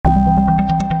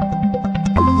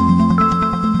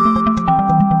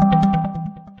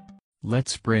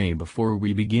Let's pray before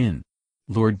we begin.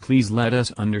 Lord, please let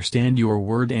us understand your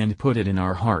word and put it in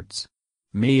our hearts.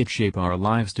 May it shape our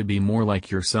lives to be more like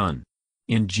your Son.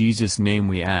 In Jesus' name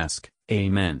we ask,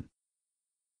 Amen.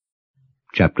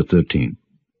 Chapter 13.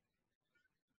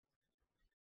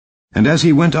 And as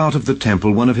he went out of the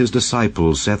temple, one of his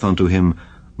disciples saith unto him,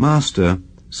 Master,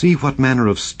 see what manner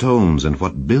of stones and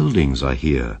what buildings are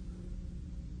here.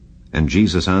 And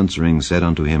Jesus answering said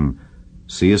unto him,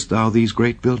 Seest thou these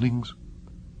great buildings?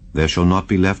 There shall not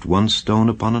be left one stone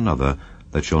upon another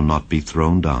that shall not be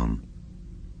thrown down.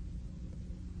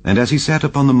 And as he sat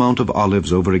upon the Mount of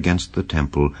Olives over against the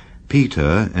temple,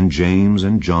 Peter and James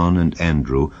and John and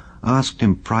Andrew asked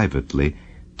him privately,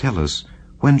 Tell us,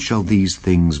 when shall these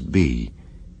things be?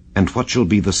 And what shall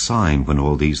be the sign when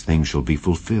all these things shall be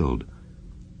fulfilled?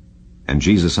 And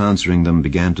Jesus answering them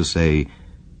began to say,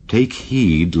 Take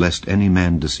heed lest any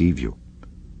man deceive you.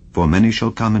 For many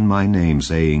shall come in my name,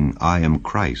 saying, I am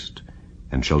Christ,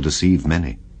 and shall deceive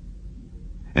many.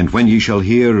 And when ye shall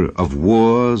hear of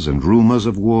wars and rumors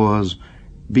of wars,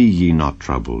 be ye not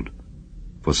troubled.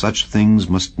 For such things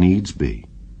must needs be,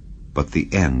 but the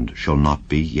end shall not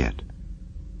be yet.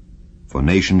 For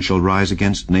nation shall rise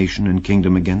against nation, and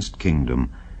kingdom against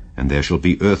kingdom, and there shall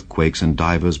be earthquakes in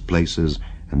divers places,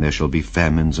 and there shall be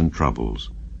famines and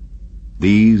troubles.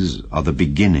 These are the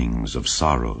beginnings of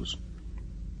sorrows.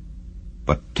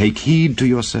 But take heed to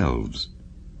yourselves,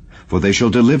 for they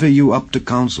shall deliver you up to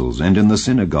councils, and in the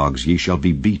synagogues ye shall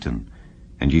be beaten,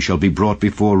 and ye shall be brought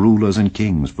before rulers and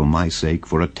kings for my sake,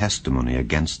 for a testimony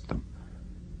against them.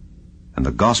 And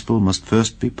the gospel must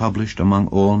first be published among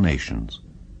all nations.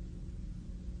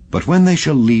 But when they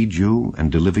shall lead you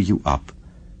and deliver you up,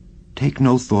 take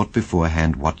no thought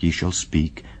beforehand what ye shall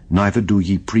speak, neither do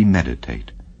ye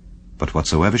premeditate. But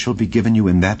whatsoever shall be given you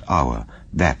in that hour,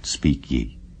 that speak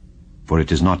ye. For it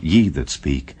is not ye that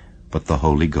speak, but the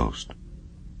Holy Ghost.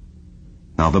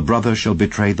 Now the brother shall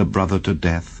betray the brother to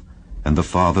death, and the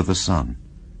father the son.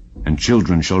 And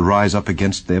children shall rise up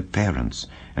against their parents,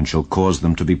 and shall cause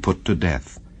them to be put to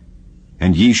death.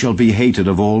 And ye shall be hated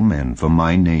of all men for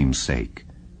my name's sake.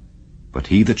 But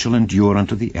he that shall endure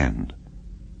unto the end,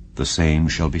 the same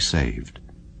shall be saved.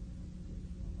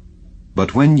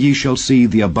 But when ye shall see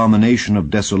the abomination of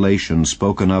desolation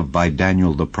spoken of by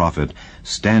Daniel the prophet,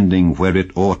 standing where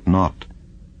it ought not,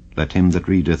 let him that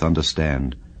readeth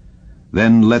understand.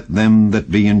 Then let them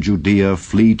that be in Judea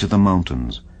flee to the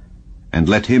mountains. And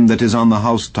let him that is on the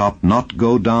housetop not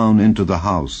go down into the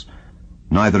house,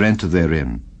 neither enter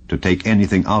therein, to take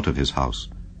anything out of his house.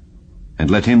 And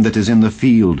let him that is in the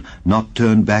field not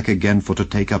turn back again for to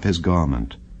take up his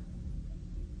garment.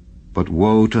 But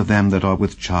woe to them that are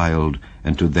with child,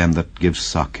 and to them that give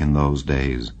suck in those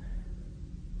days.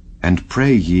 And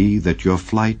pray ye that your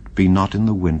flight be not in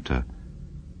the winter.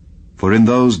 For in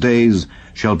those days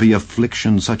shall be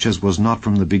affliction such as was not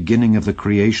from the beginning of the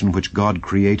creation which God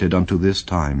created unto this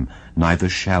time, neither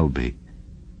shall be.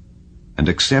 And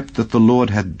except that the Lord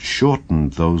had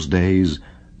shortened those days,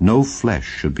 no flesh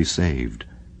should be saved.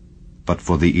 But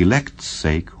for the elect's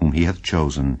sake whom he hath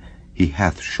chosen, he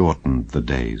hath shortened the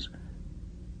days.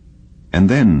 And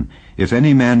then, if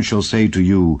any man shall say to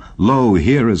you, Lo,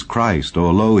 here is Christ,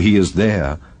 or Lo, he is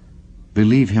there,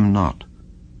 believe him not.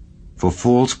 For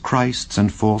false Christs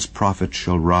and false prophets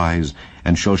shall rise,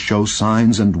 and shall show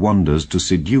signs and wonders to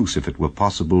seduce, if it were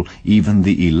possible, even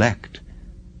the elect.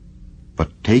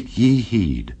 But take ye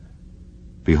heed.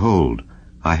 Behold,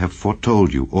 I have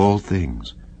foretold you all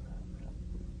things.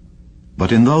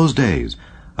 But in those days,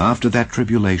 after that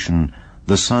tribulation,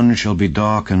 the sun shall be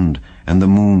darkened, and the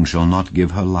moon shall not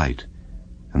give her light,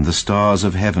 and the stars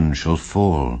of heaven shall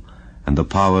fall, and the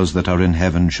powers that are in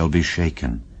heaven shall be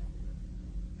shaken.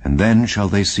 And then shall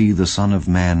they see the Son of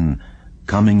Man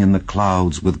coming in the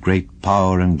clouds with great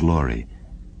power and glory.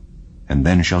 And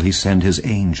then shall he send his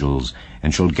angels,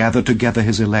 and shall gather together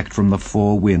his elect from the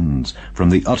four winds, from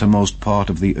the uttermost part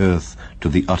of the earth to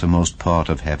the uttermost part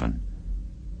of heaven.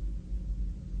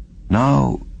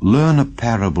 Now learn a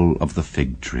parable of the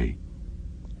fig tree.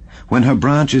 When her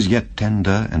branch is yet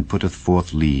tender, and putteth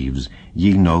forth leaves,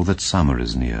 ye know that summer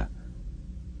is near.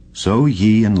 So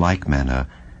ye in like manner,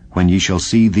 when ye shall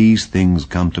see these things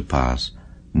come to pass,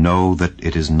 know that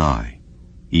it is nigh,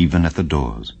 even at the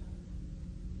doors.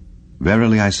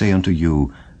 Verily I say unto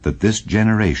you, that this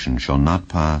generation shall not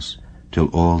pass, till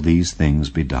all these things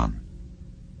be done.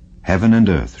 Heaven and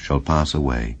earth shall pass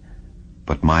away,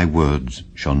 but my words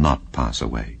shall not pass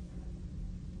away.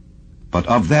 But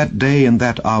of that day and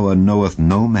that hour knoweth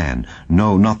no man,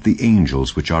 no, not the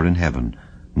angels which are in heaven,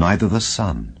 neither the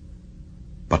Son,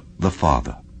 but the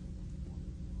Father.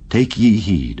 Take ye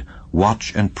heed,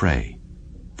 watch and pray,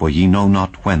 for ye know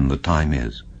not when the time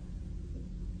is.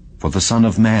 For the Son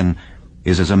of Man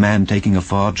is as a man taking a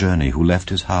far journey, who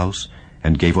left his house,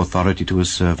 and gave authority to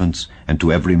his servants, and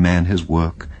to every man his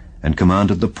work, and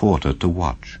commanded the porter to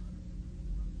watch.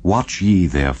 Watch ye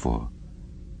therefore,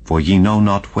 for ye know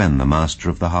not when the master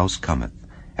of the house cometh,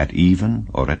 at even,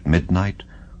 or at midnight,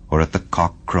 or at the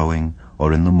cock crowing,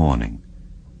 or in the morning,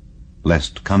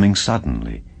 lest coming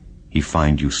suddenly he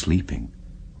find you sleeping.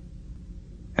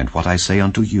 And what I say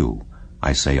unto you,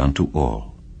 I say unto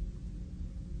all,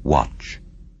 watch.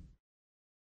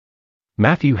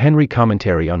 Matthew Henry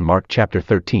Commentary on Mark chapter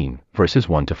 13, verses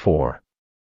 1 to 4.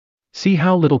 See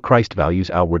how little Christ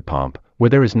values outward pomp, where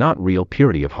there is not real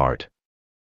purity of heart.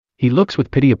 He looks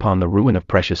with pity upon the ruin of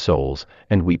precious souls,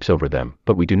 and weeps over them,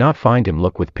 but we do not find him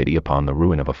look with pity upon the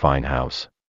ruin of a fine house.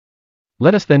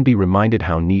 Let us then be reminded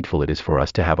how needful it is for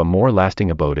us to have a more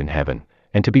lasting abode in heaven,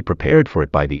 and to be prepared for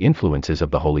it by the influences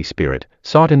of the Holy Spirit,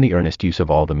 sought in the earnest use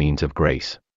of all the means of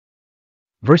grace.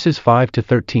 Verses 5 to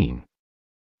 13.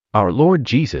 Our Lord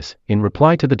Jesus, in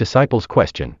reply to the disciples'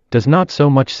 question, does not so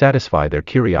much satisfy their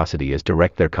curiosity as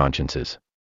direct their consciences.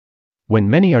 When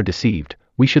many are deceived,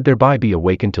 we should thereby be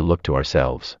awakened to look to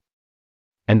ourselves.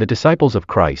 And the disciples of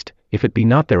Christ, if it be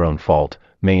not their own fault,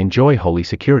 may enjoy holy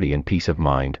security and peace of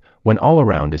mind, when all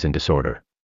around is in disorder.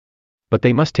 But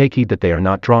they must take heed that they are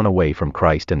not drawn away from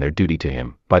Christ and their duty to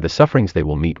him, by the sufferings they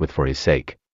will meet with for his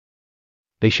sake.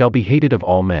 They shall be hated of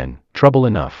all men, trouble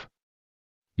enough.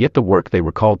 Yet the work they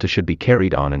were called to should be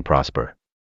carried on and prosper.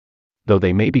 Though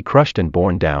they may be crushed and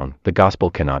borne down, the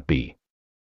gospel cannot be.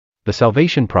 The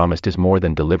salvation promised is more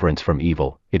than deliverance from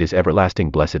evil, it is everlasting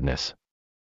blessedness.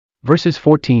 Verses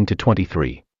 14 to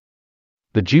 23.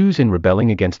 The Jews, in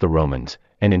rebelling against the Romans,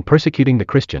 and in persecuting the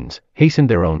Christians, hastened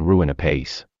their own ruin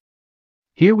apace.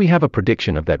 Here we have a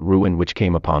prediction of that ruin which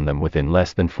came upon them within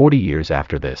less than 40 years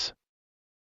after this.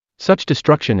 Such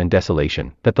destruction and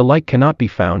desolation, that the like cannot be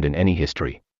found in any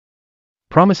history.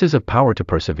 Promises of power to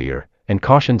persevere, and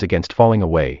cautions against falling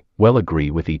away, well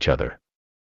agree with each other.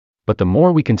 But the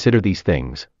more we consider these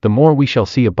things, the more we shall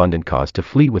see abundant cause to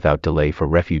flee without delay for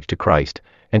refuge to Christ,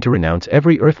 and to renounce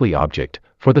every earthly object,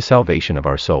 for the salvation of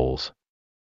our souls.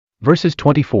 Verses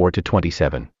 24 to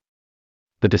 27.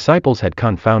 The disciples had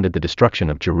confounded the destruction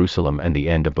of Jerusalem and the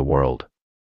end of the world.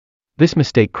 This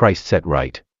mistake Christ set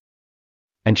right,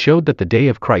 and showed that the day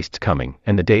of Christ's coming,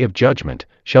 and the day of judgment,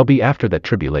 shall be after that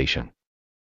tribulation.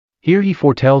 Here he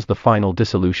foretells the final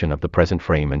dissolution of the present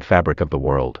frame and fabric of the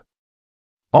world.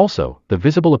 Also, the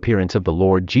visible appearance of the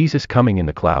Lord Jesus coming in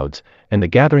the clouds, and the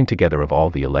gathering together of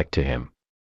all the elect to him.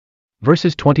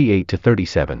 Verses 28 to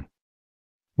 37.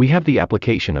 We have the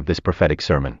application of this prophetic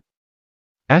sermon.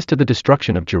 As to the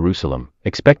destruction of Jerusalem,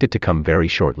 expect it to come very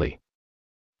shortly.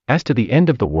 As to the end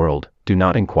of the world, do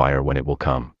not inquire when it will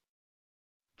come.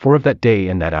 For of that day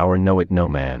and that hour knoweth no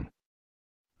man.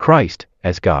 Christ,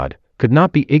 as God, could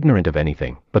not be ignorant of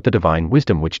anything, but the divine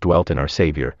wisdom which dwelt in our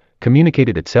Savior,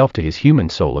 communicated itself to his human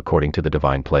soul according to the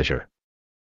divine pleasure.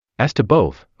 As to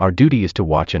both, our duty is to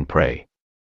watch and pray.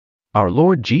 Our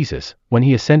Lord Jesus, when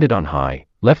he ascended on high,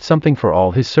 left something for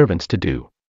all his servants to do.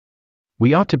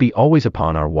 We ought to be always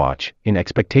upon our watch, in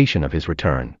expectation of his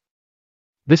return.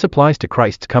 This applies to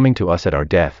Christ's coming to us at our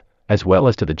death, as well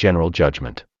as to the general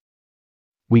judgment.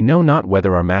 We know not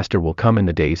whether our Master will come in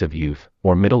the days of youth,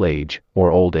 or middle age,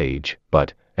 or old age,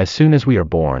 but, as soon as we are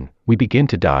born, we begin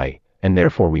to die, and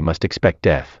therefore we must expect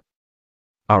death.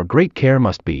 Our great care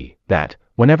must be, that,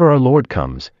 whenever our Lord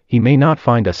comes, he may not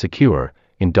find us secure,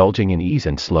 indulging in ease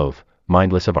and sloth,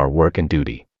 mindless of our work and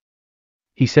duty.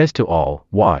 He says to all,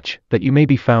 watch, that you may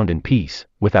be found in peace,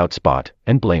 without spot,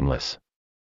 and blameless.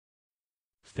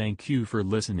 Thank you for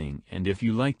listening, and if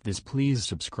you liked this, please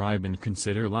subscribe and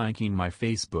consider liking my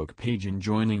Facebook page and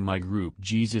joining my group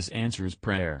Jesus Answers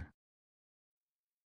Prayer.